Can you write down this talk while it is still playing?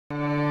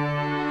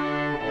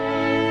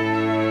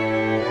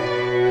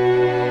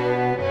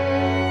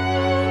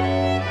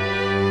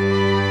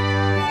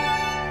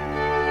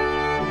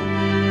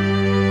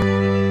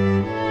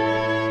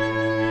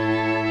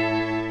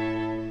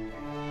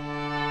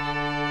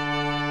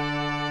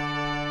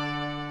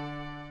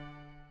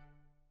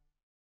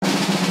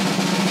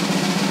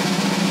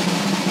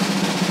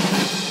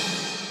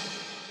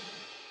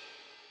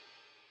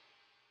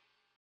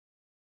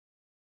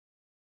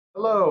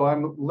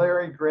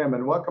Grimm,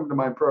 and welcome to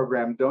my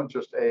program, Don't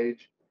Just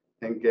Age,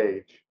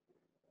 Engage.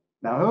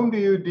 Now, whom do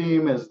you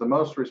deem as the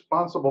most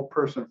responsible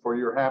person for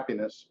your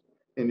happiness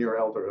in your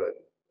elderhood?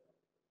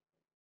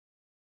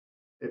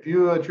 If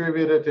you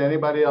attribute it to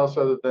anybody else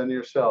other than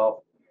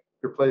yourself,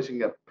 you're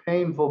placing a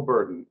painful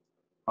burden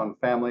on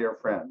family or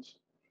friends.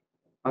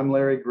 I'm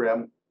Larry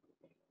Grimm.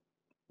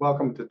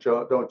 Welcome to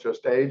Don't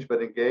Just Age,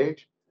 but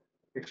Engage,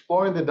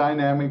 exploring the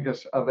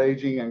dynamics of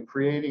aging and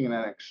creating an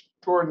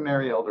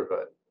extraordinary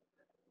elderhood.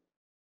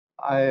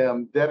 I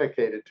am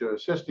dedicated to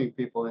assisting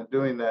people in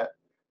doing that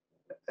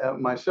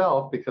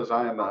myself because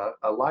I am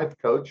a life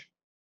coach,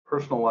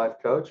 personal life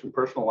coach, and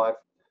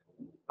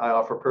I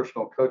offer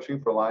personal coaching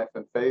for life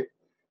and faith,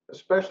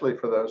 especially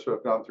for those who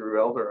have gone through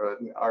elderhood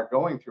and are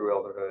going through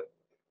elderhood.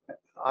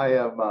 I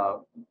am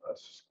a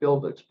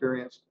skilled,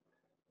 experienced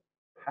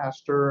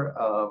pastor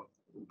of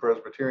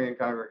Presbyterian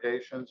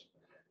congregations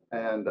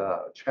and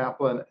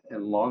chaplain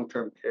in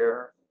long-term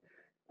care,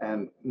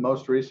 and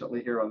most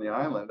recently here on the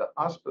island,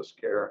 hospice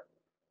care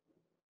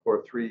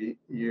for 3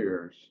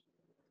 years.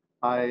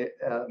 I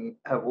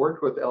have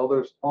worked with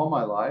elders all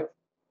my life,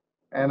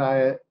 and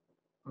I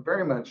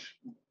very much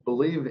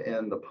believe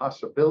in the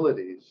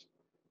possibilities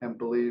and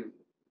believe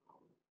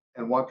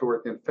and want to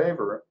work in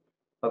favor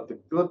of the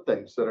good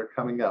things that are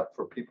coming up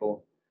for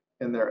people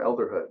in their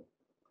elderhood.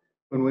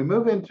 When we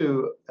move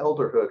into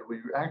elderhood, we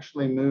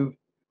actually move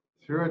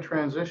through a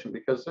transition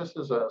because this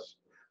is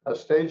a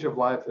stage of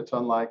life that's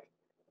unlike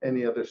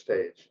any other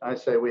stage. I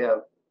say we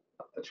have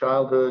a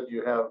childhood,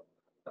 you have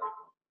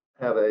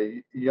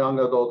a young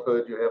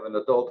adulthood, you have an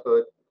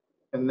adulthood,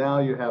 and now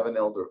you have an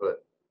elderhood.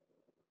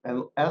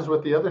 And as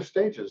with the other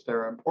stages,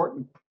 there are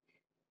important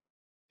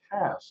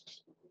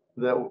tasks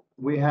that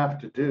we have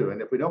to do.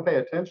 And if we don't pay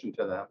attention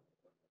to them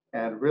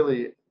and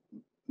really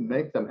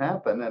make them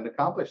happen and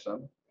accomplish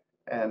them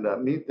and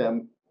meet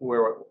them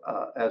where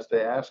as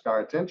they ask our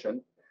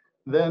attention,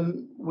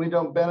 then we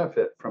don't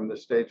benefit from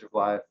this stage of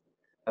life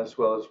as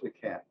well as we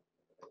can.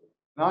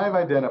 Now I've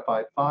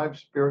identified 5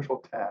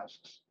 spiritual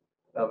tasks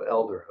of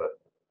elderhood.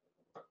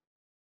 The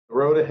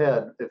road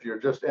ahead, if you're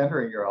just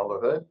entering your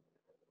elderhood,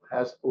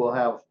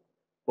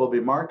 will be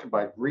marked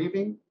by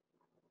grieving,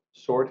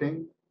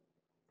 sorting,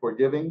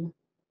 forgiving,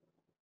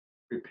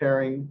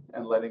 preparing,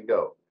 and letting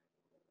go.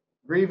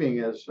 Grieving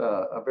is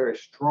a very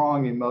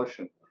strong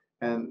emotion,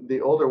 and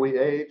the older we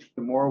age,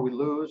 the more we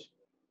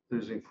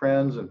losing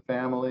friends and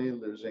family,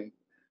 losing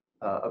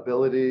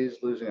abilities,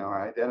 losing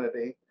our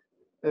identity.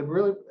 It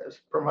really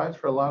provides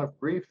for a lot of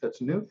grief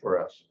that's new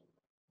for us.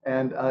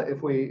 And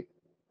if we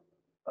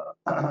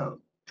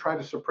try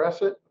to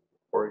suppress it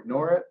or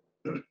ignore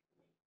it,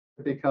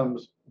 it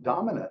becomes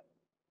dominant.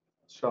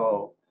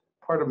 So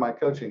part of my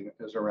coaching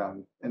is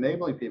around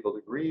enabling people to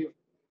grieve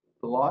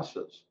the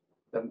losses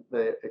that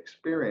they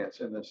experience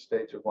in this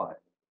stage of life.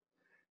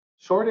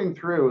 Sorting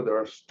through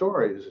their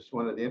stories is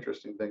one of the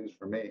interesting things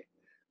for me.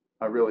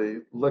 I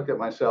really look at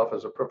myself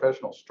as a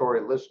professional story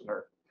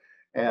listener.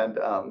 And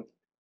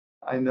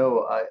I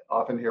know I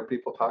often hear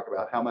people talk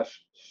about how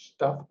much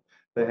stuff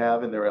they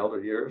have in their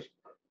elder years.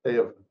 They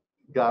have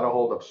got a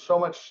hold of so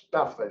much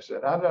stuff. They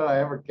said, how did I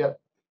ever get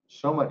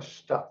so much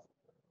stuff?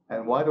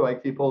 And why do I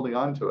keep holding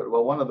on to it?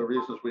 Well, one of the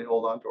reasons we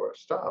hold on to our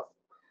stuff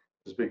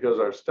is because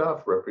our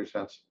stuff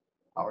represents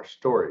our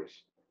stories.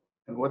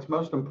 And what's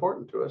most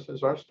important to us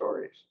is our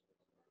stories.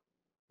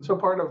 And so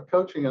part of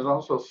coaching is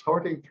also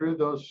sorting through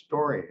those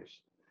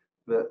stories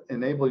that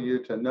enable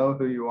you to know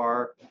who you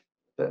are,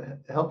 that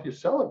help you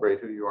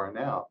celebrate who you are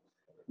now,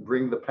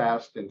 bring the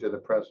past into the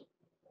present,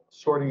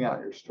 sorting out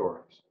your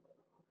stories.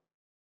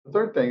 The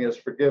third thing is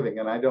forgiving,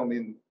 and I don't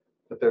mean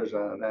that there's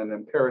an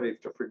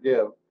imperative to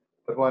forgive,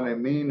 but what I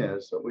mean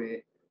is that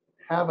we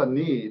have a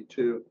need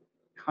to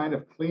kind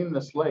of clean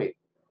the slate,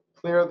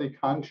 clear the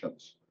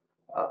conscience,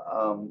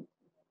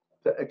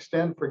 to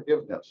extend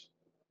forgiveness.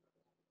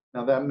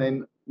 Now that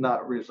may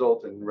not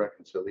result in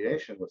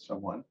reconciliation with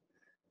someone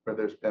where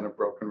there's been a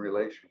broken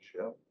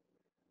relationship.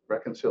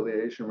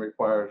 Reconciliation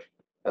requires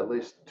at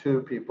least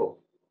 2 people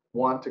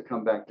want to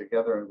come back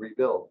together and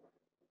rebuild.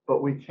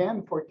 But we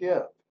can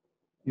forgive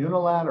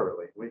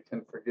unilaterally. We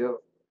can forgive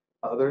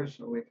others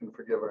and we can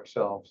forgive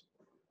ourselves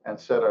and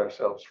set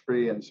ourselves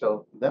free and set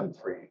them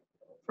free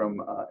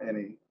from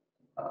any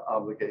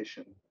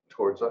obligation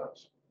towards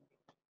us.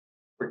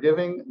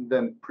 Forgiving,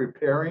 then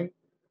preparing,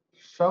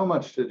 so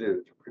much to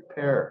do to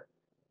prepare.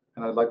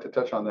 And I'd like to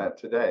touch on that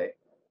today.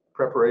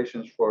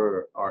 Preparations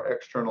for our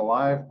external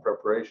life,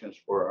 preparations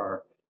for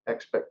our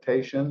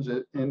expectations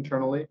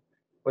internally.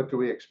 What do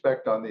we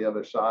expect on the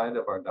other side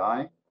of our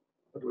dying?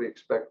 What do we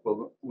expect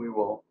we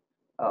will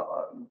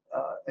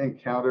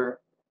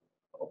encounter,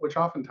 which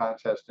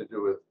oftentimes has to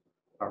do with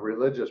our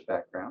religious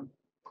background.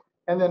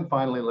 And then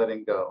finally,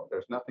 letting go.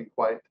 There's nothing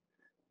quite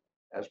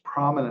as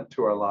prominent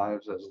to our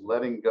lives as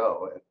letting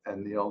go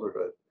and the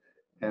elderhood.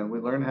 And we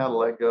learn how to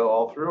let go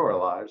all through our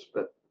lives,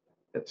 but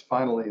it's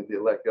finally the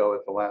let go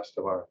at the last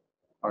of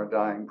our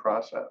dying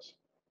process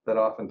that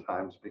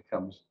oftentimes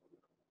becomes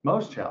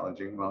most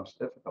challenging, most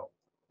difficult.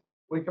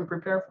 We can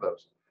prepare for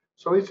those.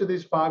 So each of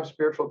these 5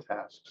 spiritual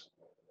tasks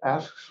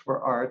asks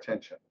for our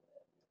attention.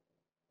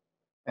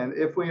 And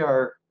if we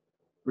are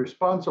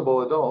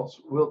responsible adults,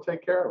 we'll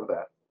take care of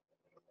that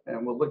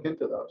and we'll look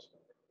into those.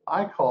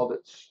 I called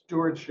it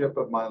stewardship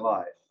of my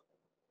life.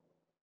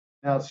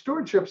 Now,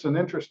 stewardship's an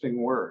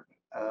interesting word.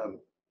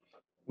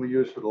 We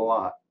use it a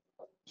lot.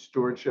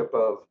 Stewardship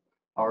of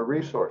our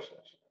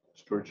resources,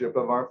 stewardship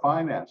of our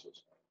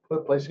finances,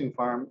 placing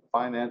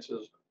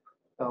finances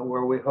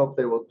where we hope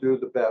they will do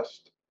the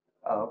best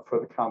for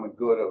the common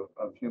good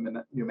of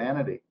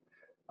humanity.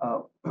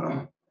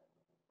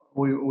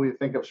 We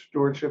think of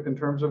stewardship in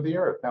terms of the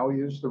earth, how we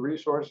use the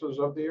resources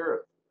of the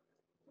earth.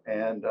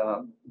 And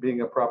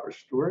being a proper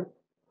steward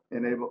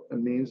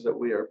means that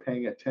we are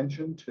paying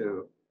attention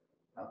to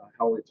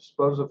how we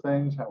dispose of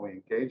things, how we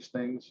engage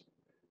things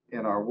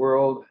in our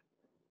world,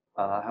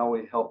 how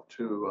we help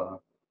to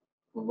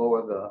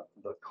lower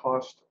the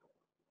cost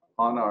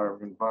on our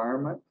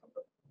environment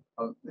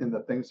in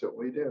the things that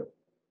we do.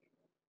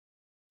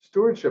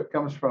 Stewardship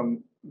comes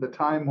from the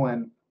time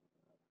when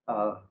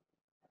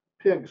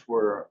pigs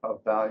were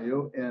of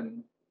value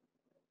in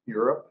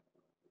Europe,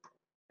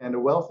 and a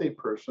wealthy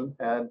person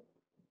had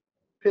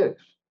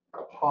pigs,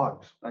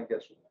 hogs, I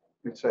guess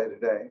we'd say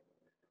today.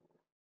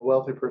 A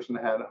wealthy person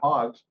had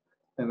hogs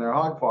in their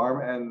hog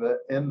farm, and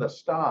in the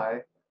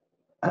sty,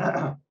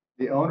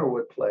 the owner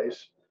would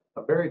place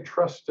a very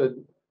trusted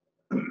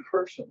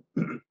person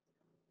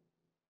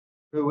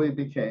who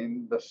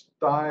became the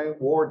sty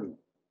warden,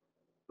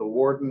 the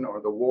warden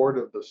or the ward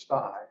of the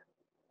sty.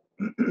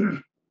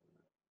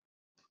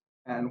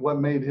 And what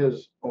made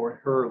his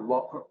or her, it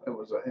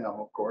was a him,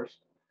 of course,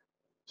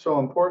 so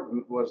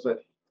important was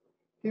that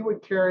he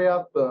would carry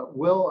out the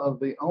will of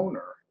the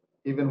owner,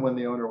 even when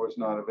the owner was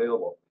not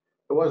available.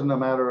 It wasn't a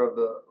matter of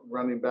the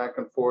running back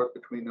and forth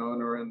between the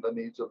owner and the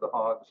needs of the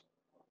hogs.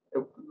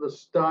 The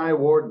sty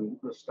warden,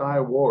 the sty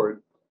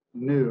ward,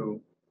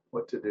 knew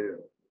what to do.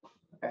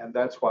 And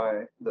that's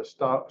why the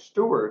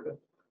steward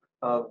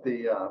of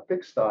the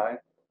pigsty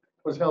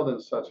was held in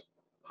such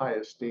high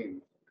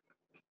esteem.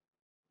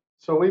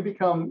 So we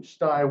become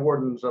sty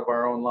wardens of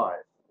our own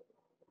life.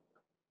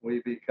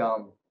 We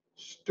become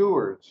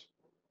stewards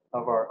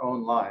of our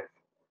own life.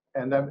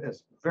 And that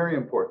is very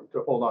important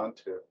to hold on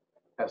to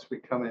as we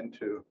come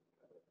into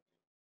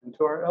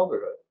our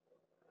elderhood.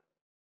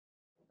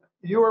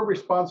 You are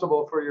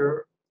responsible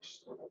for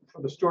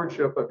the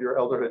stewardship of your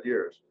elderhood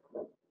years.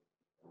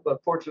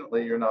 But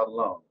fortunately, you're not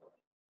alone.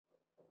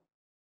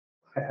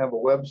 I have a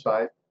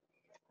website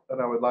that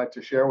I would like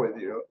to share with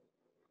you.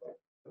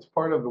 It's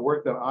part of the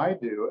work that I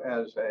do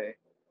as a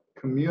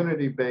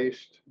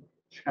community-based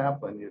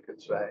chaplain, you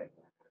could say.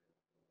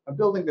 I'm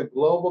building a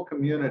global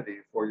community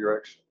for your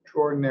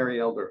extraordinary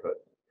elderhood.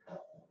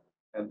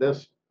 And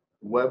this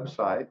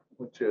website,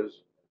 which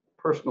is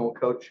personal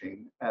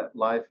coaching at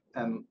life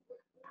and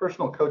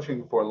personal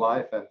coaching for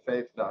life and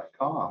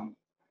faith.com,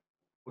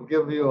 will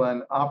give you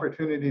an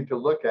opportunity to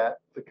look at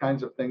the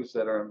kinds of things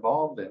that are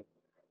involved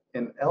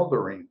in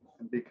eldering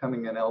and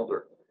becoming an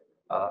elder.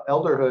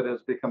 Elderhood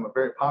has become a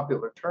very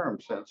popular term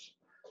since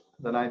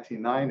the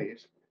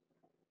 1990s.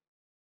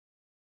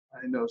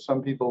 I know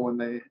some people, when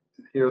they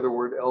hear the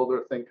word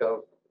elder, think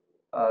of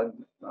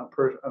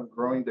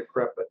growing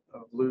decrepit,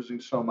 of losing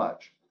so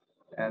much,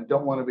 and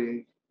don't want to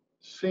be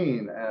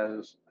seen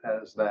as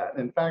that.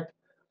 In fact,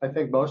 I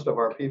think most of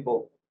our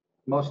people,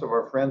 most of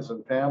our friends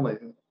and family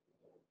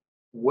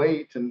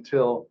wait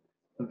until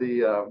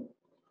the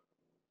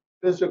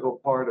physical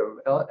part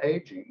of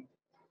aging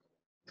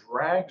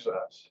drags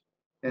us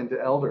into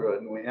elderhood,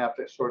 and we have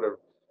to sort of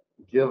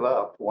give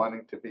up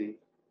wanting to be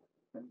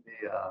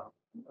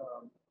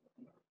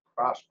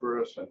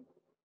prosperous and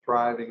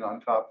thriving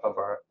on top of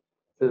our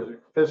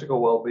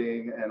physical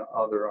well-being and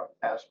other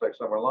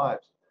aspects of our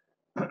lives.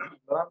 But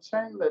I'm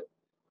saying that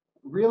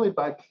really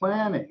by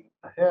planning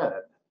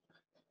ahead,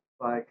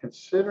 by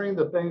considering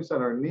the things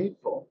that are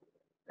needful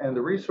and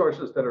the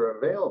resources that are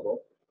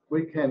available,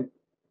 we can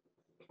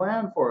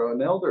plan for an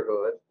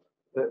elderhood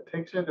that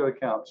takes into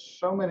account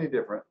so many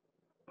different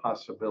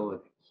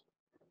possibilities.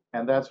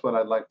 And that's what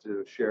I'd like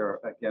to share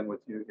again with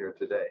you here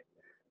today.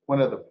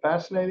 One of the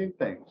fascinating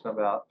things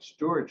about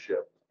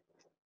stewardship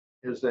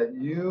is that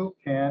you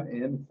can,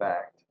 in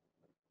fact,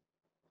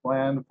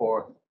 plan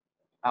for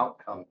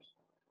outcomes,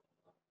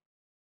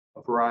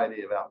 a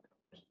variety of outcomes.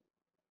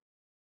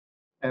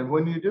 And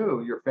when you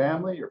do, your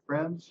family, your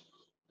friends,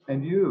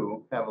 and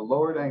you have a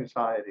lowered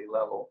anxiety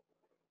level.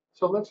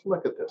 So let's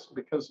look at this,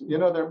 because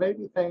there may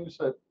be things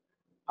that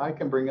I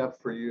can bring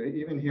up for you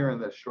even here in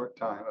this short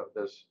time of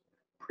this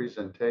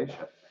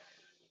presentation,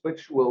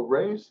 which will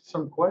raise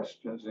some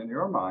questions in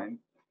your mind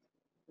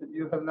that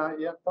you have not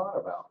yet thought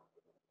about.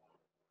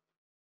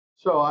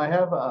 So I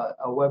have a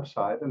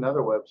website,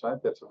 another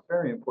website that's a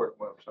very important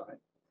website.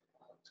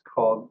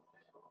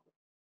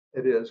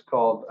 It is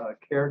called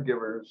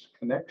Caregivers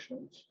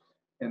Connections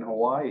in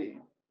Hawaii,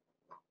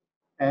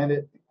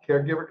 and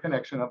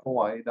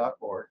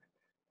caregiverconnectionofhawaii.org,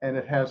 and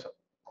it has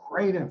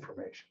great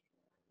information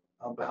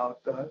about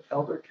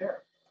elder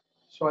care.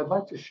 So I'd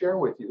like to share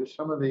with you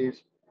some of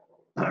these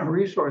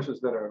resources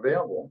that are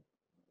available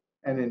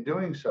And in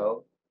doing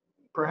so,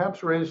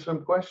 perhaps raise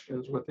some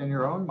questions within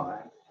your own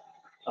mind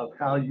of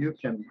how you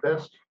can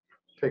best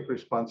take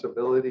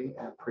responsibility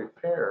and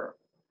prepare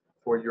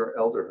for your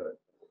elderhood.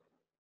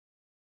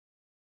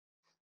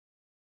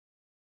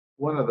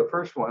 One of the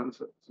first ones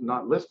that's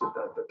not listed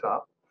at the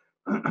top,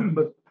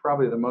 but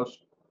probably the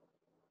most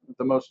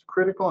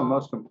critical and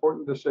most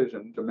important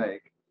decision to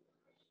make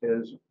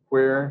is,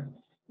 where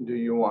do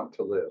you want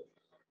to live?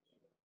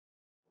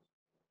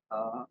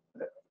 Uh,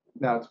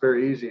 Now, it's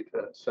very easy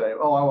to say,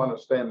 oh, I want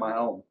to stay in my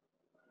home.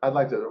 I'd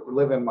like to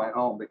live in my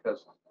home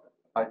because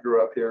I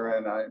grew up here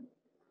and I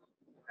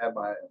have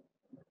my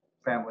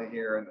family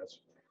here and it's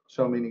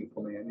so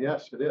meaningful to me. And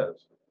yes, it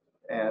is.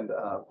 And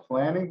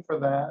planning for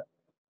that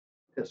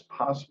is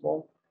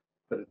possible,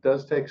 but it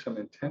does take some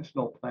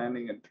intentional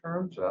planning in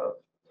terms of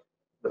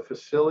the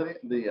facility,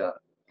 the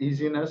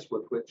easiness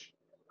with which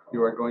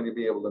you are going to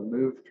be able to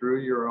move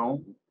through your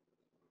home,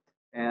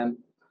 and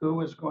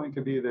who is going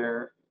to be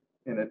there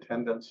in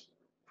attendance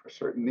for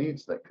certain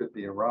needs that could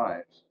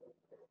arise.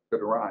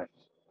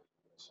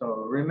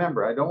 So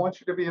remember, I don't want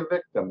you to be a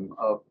victim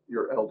of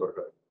your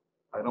elderhood.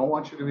 I don't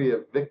want you to be a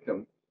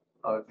victim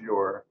of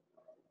your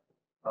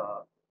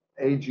uh,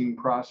 aging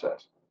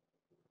process.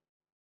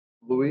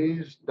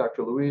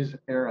 Dr. Louise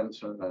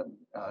Aronson,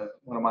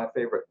 one of my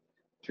favorite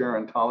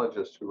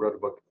gerontologists who wrote a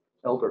book,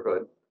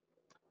 Elderhood,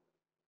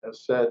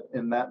 has said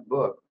in that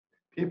book,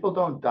 people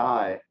don't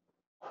die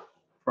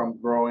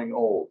from growing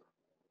old.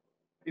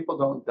 People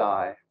don't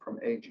die from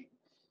aging.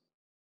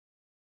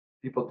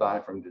 People die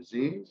from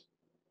disease.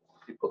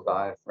 People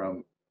die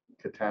from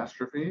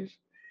catastrophes,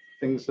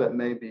 things that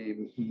may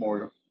be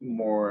more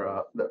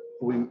that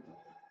we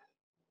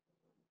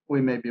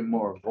may be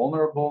more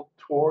vulnerable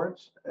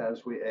towards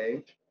as we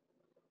age.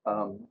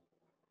 Um,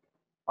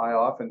 I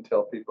often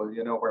tell people,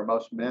 you know, where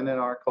most men in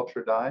our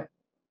culture die?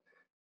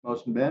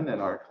 Most men in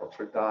our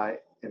culture die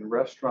in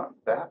restaurant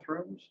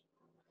bathrooms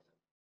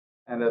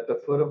and at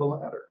the foot of a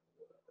ladder.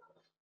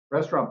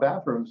 Restaurant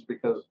bathrooms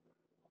because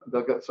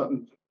they'll get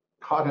something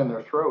caught in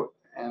their throat,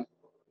 and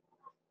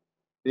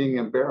being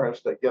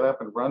embarrassed, they get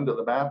up and run to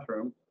the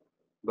bathroom,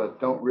 but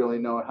don't really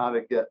know how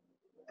to get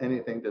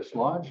anything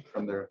dislodged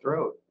from their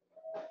throat.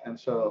 And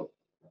so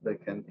they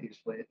can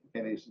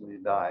easily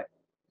die.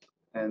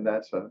 And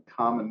that's a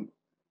common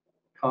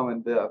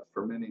death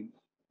for many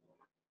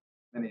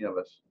of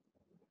us.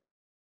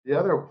 The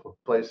other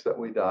place that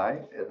we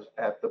die is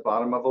at the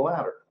bottom of a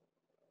ladder.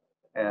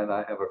 And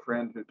I have a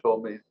friend who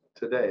told me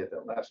today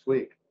that last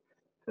week,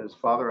 his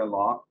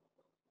father-in-law,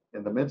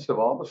 in the midst of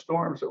all the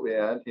storms that we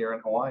had here in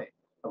Hawaii,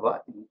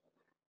 got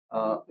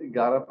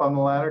up on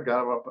the ladder,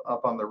 got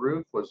up on the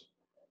roof, was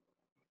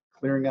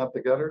clearing out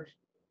the gutters,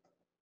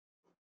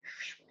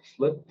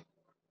 slipped,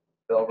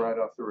 fell right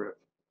off the roof.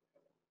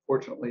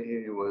 Fortunately,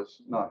 he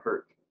was not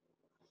hurt.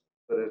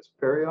 But it's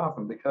very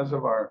often because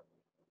of our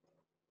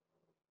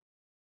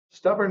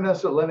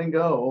stubbornness at letting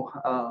go,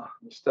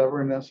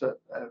 stubbornness at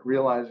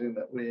realizing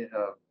that we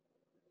have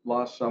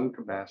lost some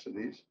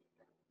capacities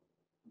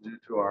due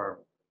to our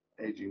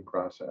aging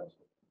process,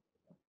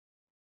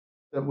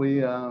 that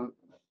we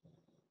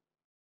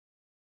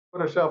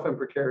put ourselves in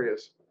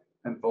precarious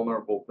and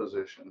vulnerable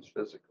positions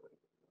physically.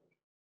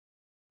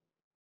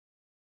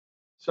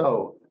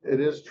 So it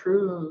is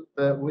true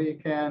that we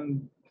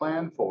can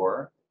plan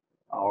for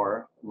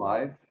our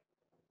life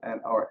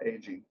and our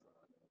aging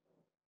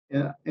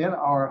in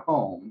our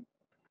home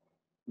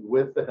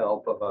with the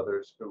help of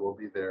others who will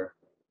be there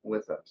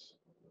with us.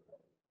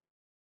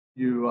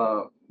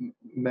 You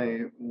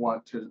may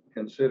want to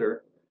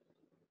consider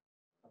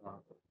uh,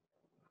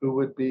 who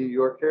would be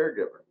your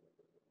caregiver.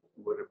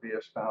 Would it be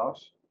a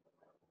spouse?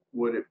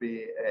 Would it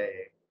be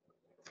a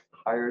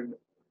hired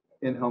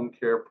in-home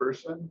care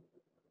person?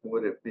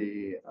 Would it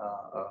be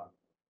a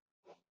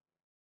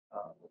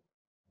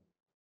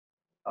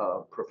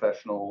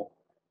professional,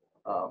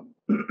 um,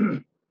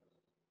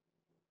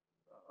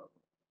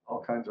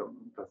 all kinds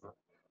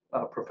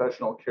of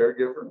professional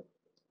caregiver?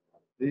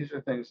 These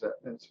are things that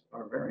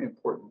are very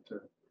important to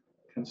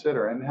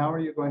consider. And how are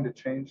you going to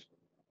change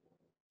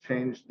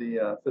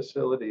the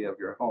facility of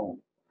your home?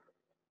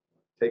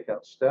 Take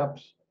out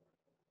steps,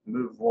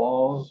 move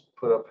walls,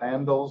 put up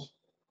handles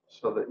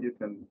so that you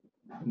can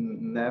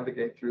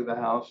navigate through the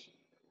house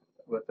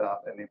without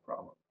any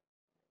problem.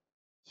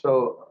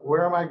 So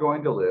where am I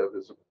going to live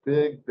is a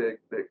big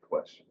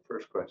question,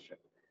 first question.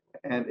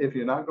 And if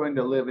you're not going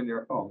to live in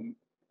your home,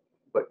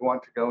 but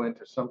want to go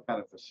into some kind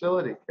of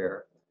facility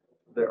care,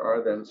 there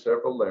are then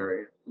several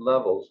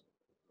levels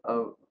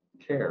of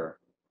care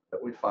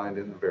that we find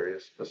in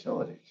various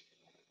facilities.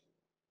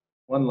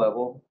 One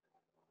level,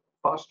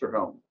 foster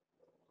home.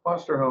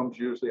 Foster homes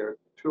usually are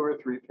 2 or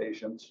 3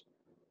 patients,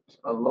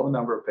 a low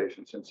number of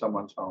patients in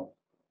someone's home,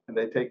 and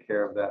they take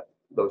care of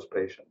those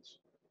patients.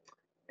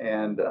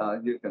 And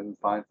you can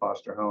find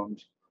foster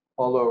homes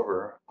all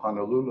over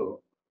Honolulu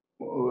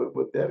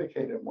with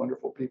dedicated,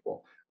 wonderful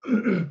people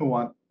who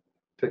want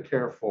to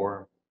care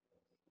for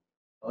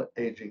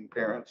aging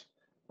parents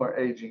or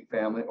aging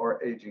family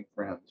or aging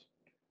friends.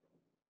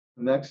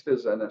 Next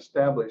is an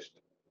established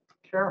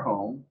care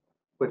home,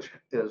 which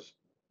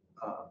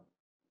uh,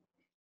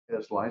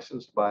 is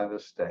licensed by the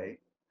state,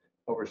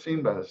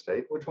 overseen by the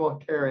state, which will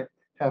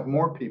have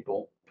more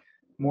people,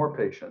 more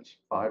patients,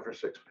 5 or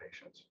 6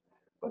 patients,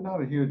 but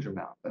not a huge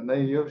amount. And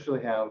they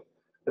usually have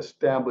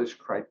established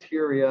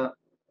criteria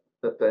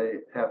that they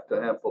have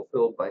to have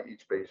fulfilled by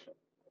each patient.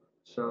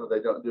 So they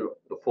don't do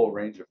the full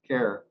range of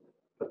care,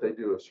 but they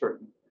do a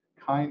certain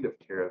kind of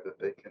care that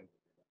they can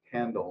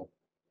handle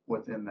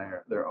within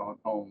their own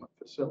home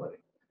facility.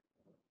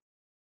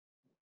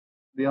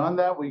 Beyond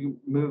that, we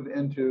move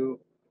into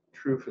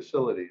true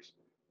facilities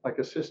like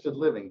assisted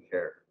living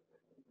care.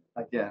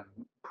 Again,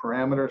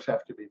 parameters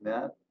have to be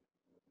met.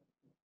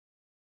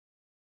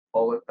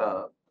 All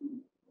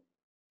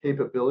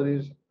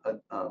capabilities,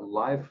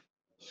 life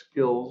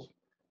skills,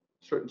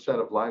 certain set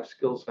of life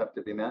skills have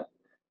to be met.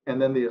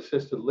 And then the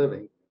assisted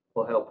living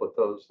will help with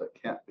those that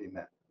can't be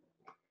met.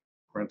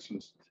 For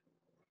instance,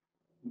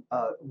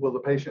 will the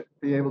patient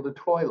be able to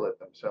toilet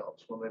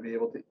themselves? Will they be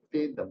able to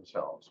feed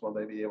themselves? Will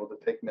they be able to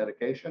take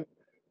medication?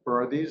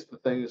 Or are these the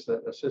things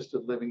that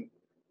assisted living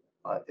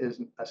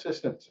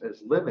assistance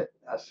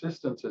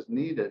is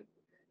needed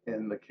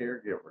in the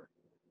caregiver?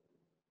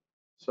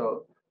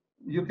 So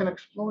you can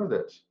explore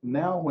this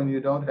now when you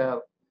don't have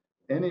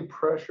any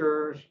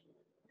pressures,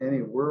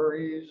 any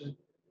worries.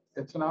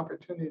 It's an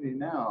opportunity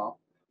now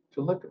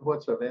to look at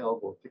what's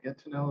available, to get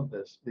to know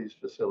these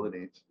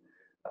facilities.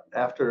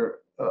 After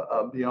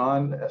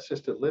beyond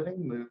assisted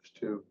living moves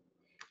to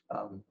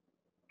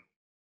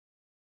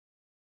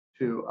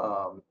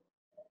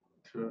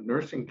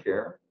nursing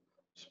care,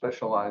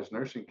 specialized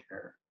nursing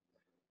care,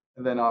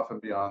 and then often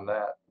beyond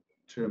that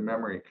to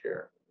memory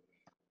care.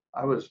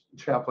 I was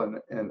chaplain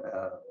in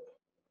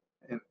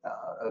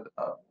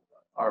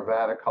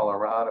Arvada,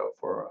 Colorado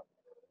for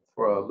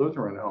a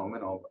Lutheran home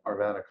in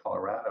Arvada,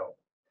 Colorado,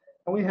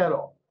 and we had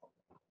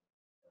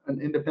an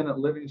independent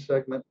living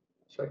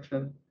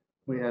section.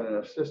 We had an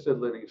assisted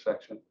living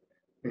section.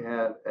 We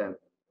had a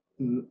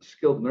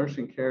skilled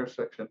nursing care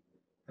section,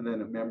 and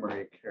then a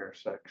memory care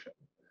section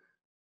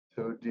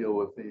to deal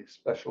with the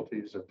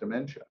specialties of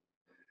dementia.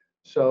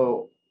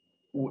 So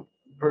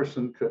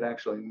person could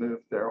actually move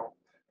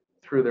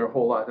through their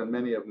whole life, and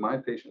many of my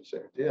patients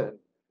there did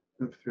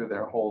move through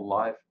their whole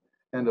life,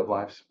 end of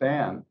life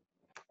span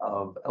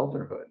of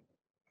elderhood.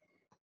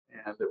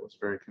 And it was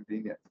very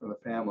convenient for the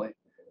family.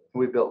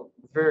 We built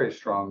very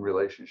strong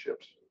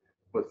relationships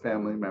with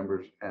family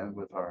members and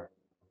with our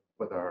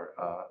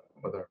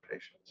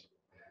patients.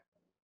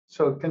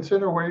 So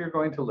consider where you're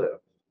going to live.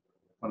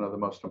 One of the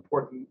most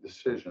important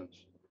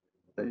decisions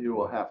that you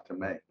will have to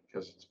make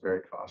because it's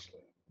very costly.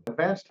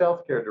 Advanced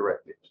healthcare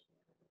directives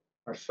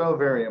are so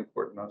very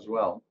important as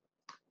well.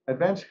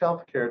 Advanced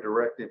healthcare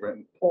directive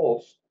and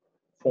PULSE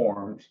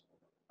forms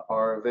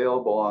are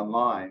available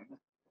online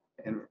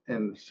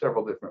in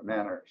several different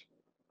manners.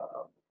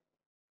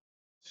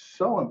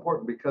 So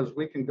important because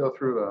we can go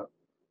through a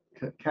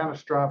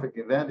catastrophic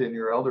event in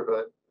your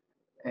elderhood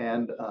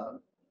and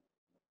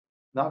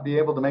not be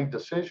able to make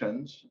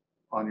decisions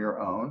on your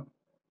own,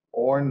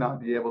 or not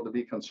be able to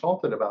be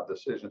consulted about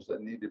decisions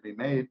that need to be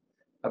made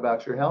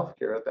about your health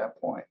care at that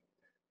point.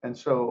 And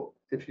so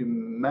if you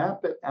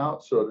map it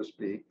out, so to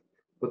speak,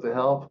 with the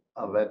help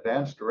of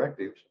advanced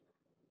directives,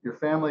 your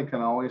family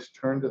can always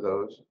turn to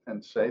those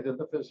and say to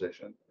the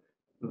physician,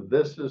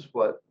 this is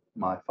what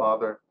my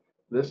father,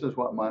 this is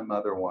what my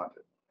mother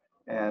wanted,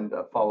 and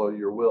follow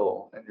your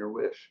will and your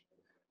wish.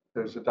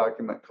 There's a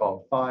document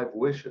called 5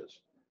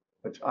 Wishes,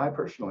 which I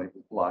personally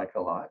like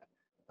a lot.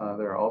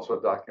 There are also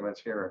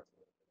documents here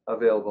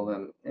available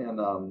in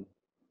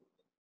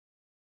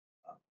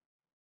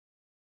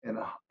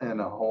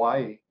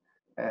Hawaii,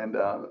 and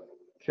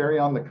carry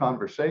on the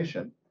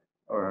conversation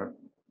or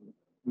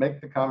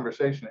make the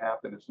conversation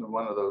happen is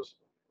one of those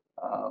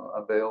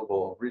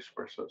available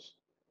resources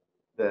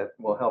that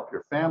will help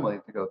your family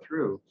to go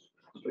through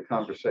the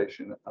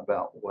conversation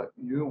about what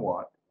you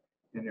want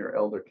in your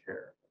elder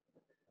care.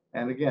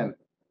 And again,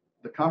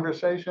 the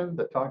conversation,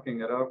 the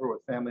talking it over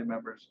with family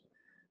members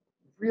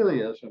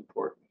really is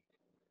important.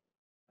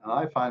 And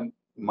I find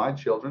my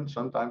children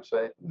sometimes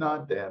say,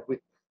 "No, Dad,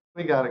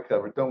 we got it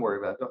covered. Don't worry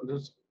about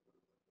it.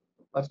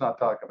 Let's not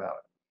talk about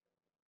it."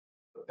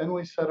 But then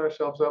we set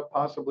ourselves up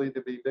possibly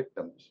to be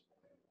victims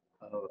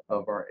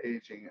of our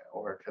aging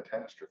or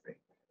catastrophe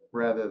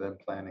rather than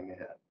planning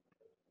ahead.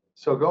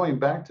 So going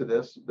back to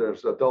this,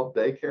 there's adult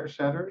daycare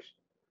centers,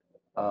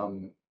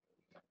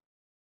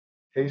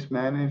 case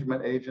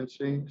management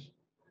agencies.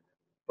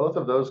 Both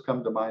of those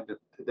come to mind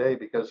today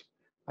because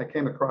I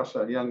came across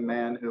a young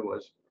man who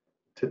was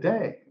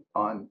today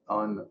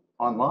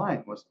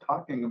online was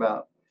talking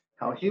about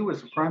how he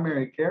was a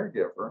primary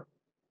caregiver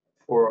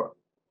for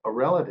a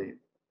relative,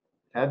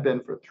 had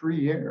been for 3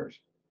 years,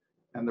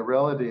 and the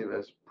relative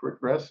has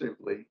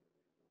progressively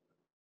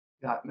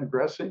gotten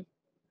aggressive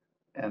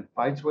and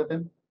fights with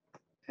him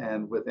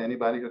and with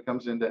anybody who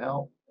comes in to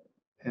help.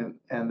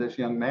 And this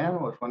young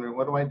man was wondering,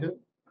 what do I do?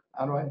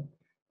 How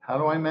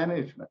do I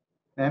manage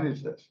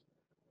this?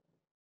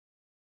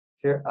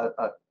 Here,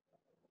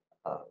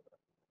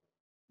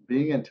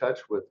 being in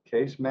touch with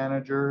case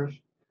managers,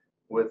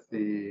 with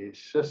the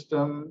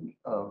system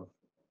of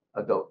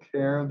adult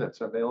care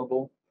that's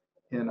available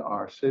in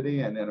our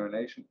city and in our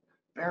nation.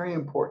 Very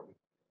important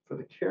for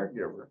the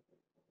caregiver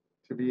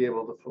to be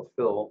able to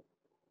fulfill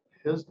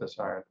his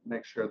desire to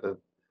make sure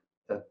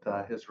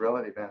that his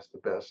relative has the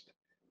best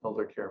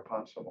elder care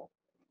possible.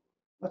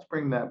 Let's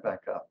bring that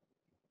back up.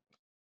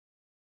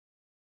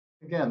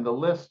 Again, the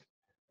list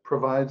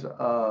provides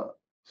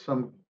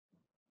some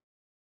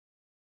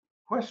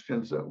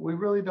questions that we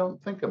really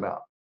don't think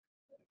about.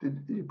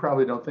 You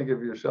probably don't think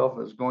of yourself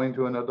as going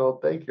to an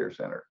adult daycare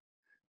center,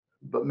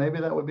 but maybe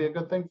that would be a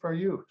good thing for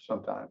you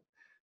sometime.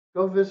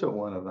 Go visit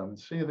one of them and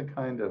see the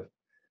kind of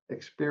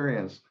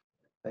experience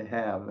they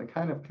have, the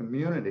kind of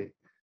community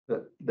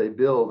that they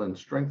build and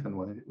strengthen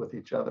with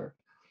each other.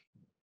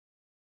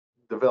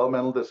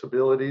 Developmental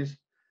disabilities,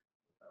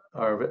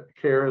 our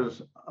care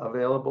is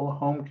available,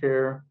 home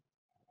care.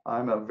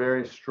 I'm a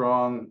very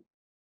strong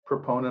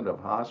proponent of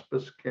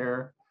hospice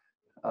care.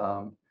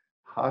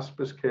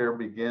 Hospice care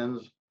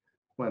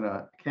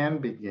can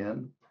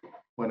begin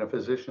when a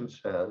physician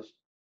says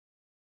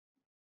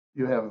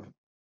you have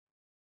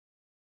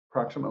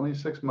approximately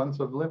 6 months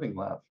of living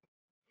left.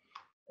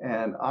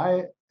 And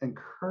I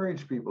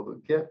encourage people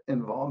to get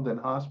involved in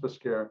hospice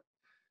care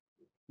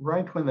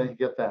right when they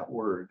get that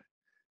word,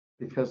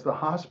 because the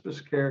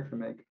hospice care can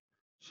make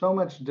so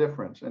much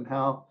difference in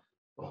how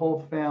the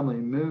whole family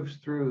moves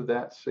through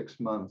that 6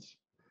 months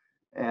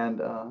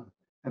and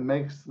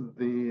makes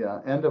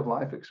the end of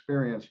life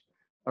experience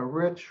a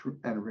rich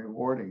and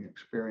rewarding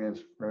experience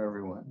for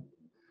everyone.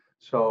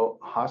 So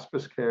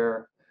hospice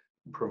care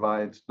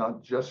provides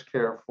not just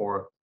care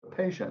for the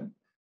patient,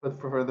 but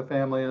for the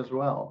family as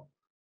well.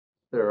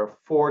 There are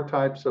 4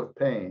 types of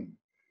pain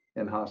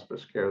in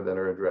hospice care that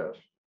are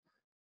addressed.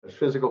 There's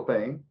physical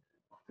pain,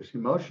 there's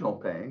emotional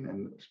pain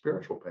and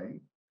spiritual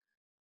pain,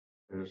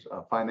 there's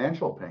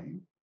financial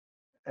pain,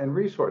 and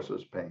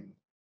resources pain.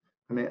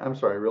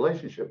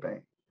 Relationship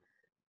pain.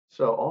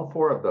 So all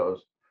 4 of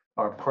those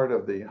are part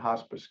of the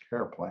hospice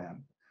care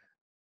plan.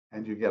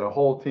 And you get a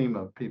whole team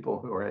of people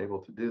who are able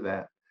to do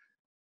that.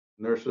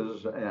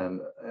 Nurses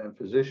and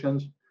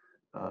physicians,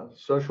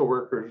 social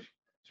workers,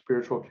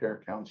 spiritual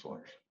care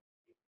counselors.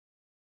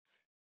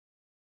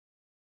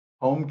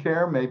 Home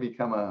care may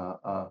become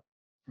a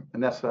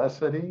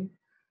necessity,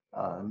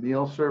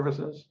 meal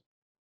services,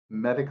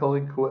 medical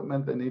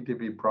equipment that need to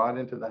be brought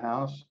into the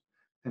house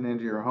and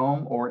into your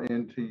home or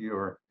into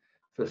your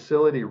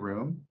facility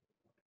room.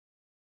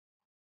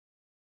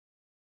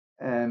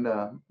 And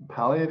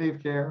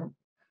palliative care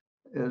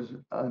is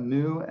a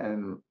new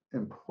and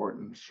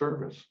important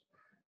service.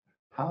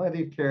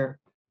 Palliative care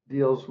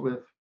deals with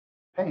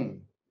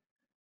pain.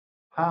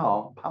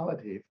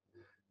 Palliative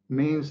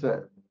means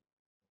that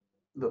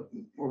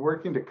we're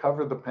working to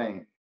cover the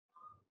pain,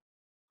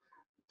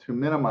 to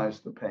minimize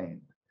the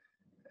pain.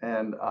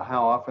 And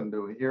how often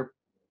do we hear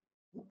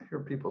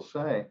people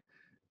say,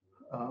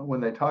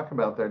 when they talk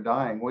about their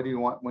dying, what do you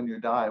want when you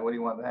die? What do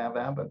you want to have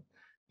happen?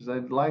 Because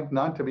they'd like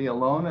not to be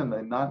alone and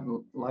they'd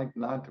like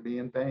not to be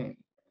in pain.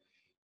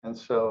 And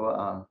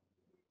so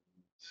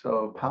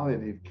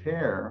palliative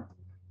care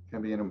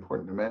can be an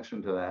important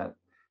dimension to that,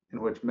 in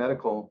which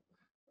medical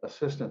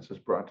assistance is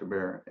brought to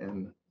bear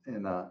in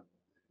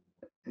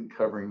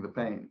covering the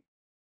pain.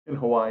 In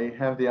Hawaii,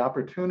 have the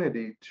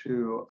opportunity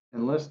to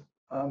enlist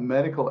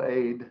medical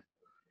aid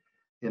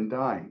in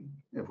dying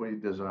if we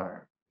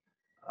desire.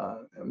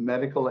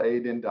 Medical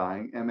aid in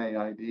dying,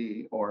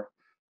 MAID, or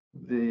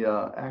the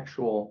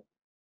actual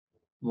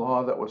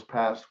law that was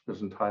passed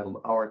was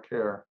entitled Our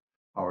Care,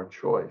 Our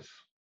Choice.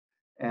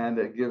 And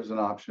it gives an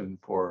option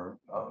for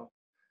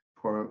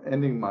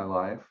ending my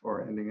life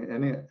or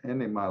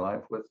ending my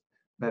life with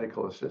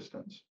medical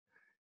assistance.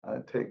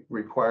 The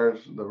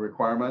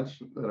requirements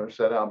that are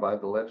set out by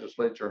the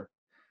legislature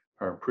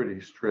are pretty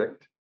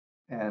strict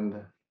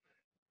and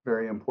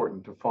very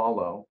important to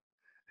follow,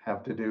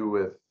 have to do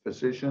with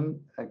physician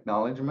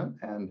acknowledgement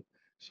and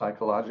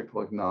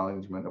psychological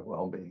acknowledgement of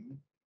well-being.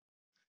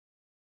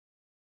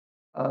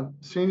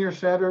 Senior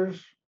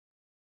centers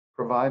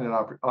provide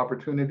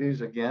opportunities.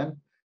 Again,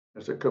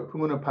 there's a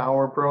Kapuna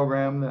Power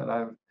program that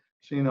I've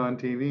seen on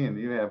TV, and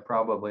you have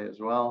probably as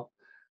well.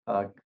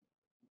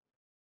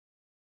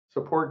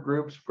 Support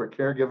groups for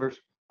caregivers,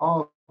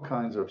 all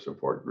kinds of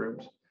support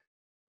groups,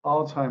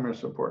 Alzheimer's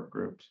support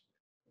groups,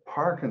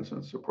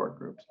 Parkinson's support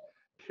groups.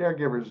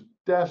 Caregivers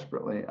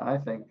desperately, I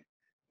think,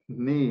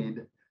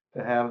 need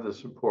to have the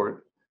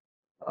support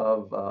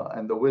of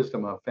and the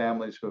wisdom of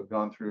families who have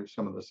gone through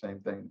some of the same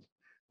things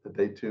that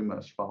they too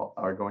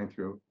are going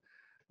through.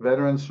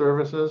 Veteran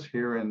services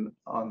here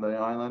on the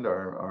island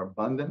are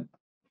abundant,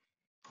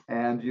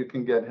 and you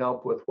can get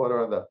help with what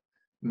are the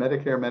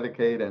Medicare,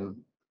 Medicaid, and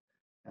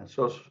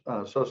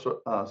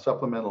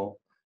supplemental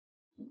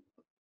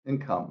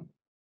income,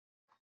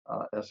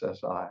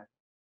 SSI,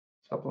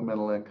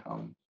 supplemental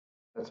income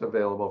that's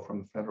available from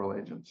the federal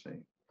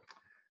agency.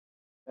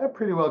 That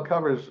pretty well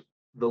covers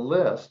the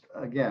list.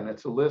 Again,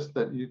 it's a list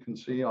that you can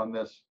see on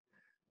this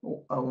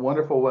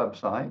wonderful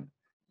website.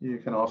 You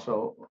can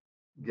also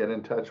get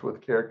in touch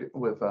with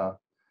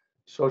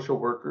social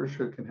workers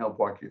who can help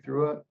walk you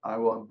through it. I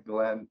will be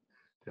glad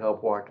to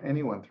help walk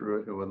anyone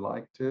through it who would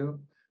like to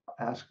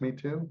ask me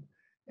to.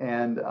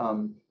 And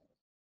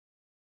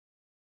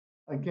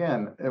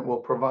again, it will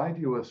provide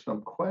you with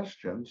some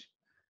questions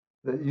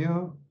that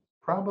you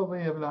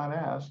probably have not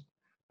asked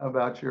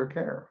about your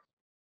care.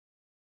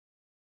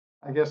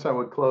 I guess I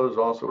would close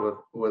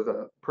also with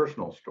a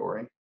personal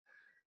story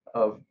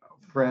of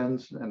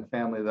friends and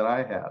family that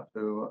I have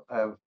who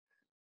have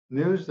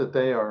news that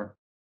they are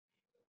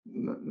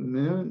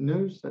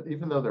news that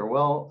even though they're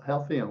well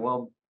healthy and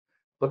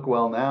look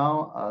well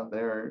now,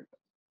 they're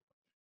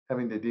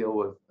having to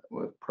deal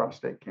with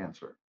prostate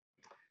cancer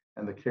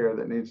and the care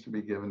that needs to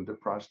be given to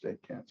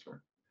prostate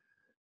cancer.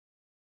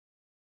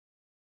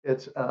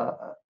 It's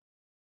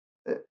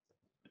it,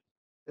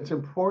 it's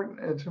important.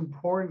 It's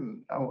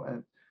important.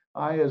 And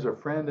I, as a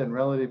friend and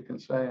relative, can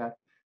say I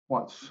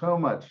want so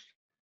much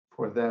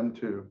for them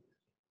to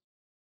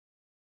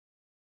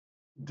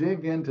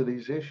dig into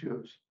these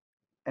issues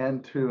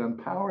and to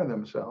empower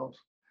themselves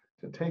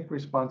to take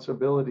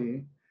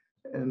responsibility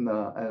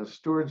as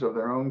stewards of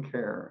their own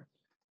care,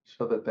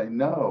 so that they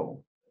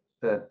know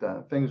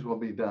that things will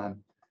be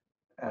done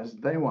as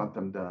they want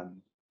them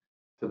done,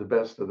 to the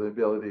best of the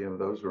ability of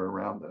those who are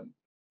around them.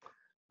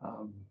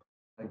 Um,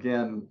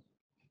 Again,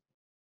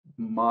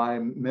 my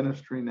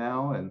ministry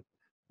now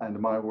and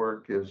my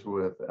work is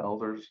with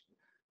elders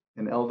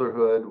in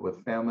elderhood,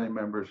 with family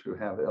members who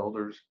have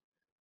elders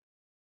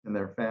in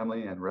their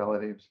family and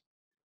relatives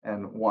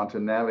and want to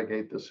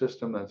navigate the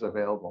system that's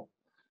available.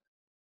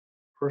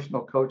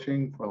 Personal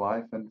coaching for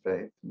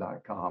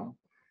lifeandfaith.com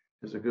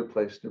is a good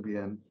place to be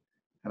in.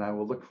 And I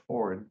will look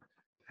forward to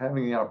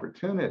having the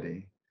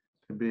opportunity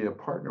to be a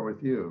partner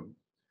with you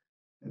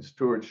in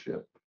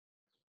stewardship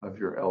of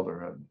your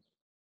elderhood.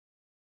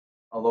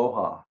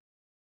 Aloha.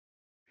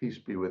 Peace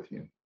be with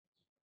you.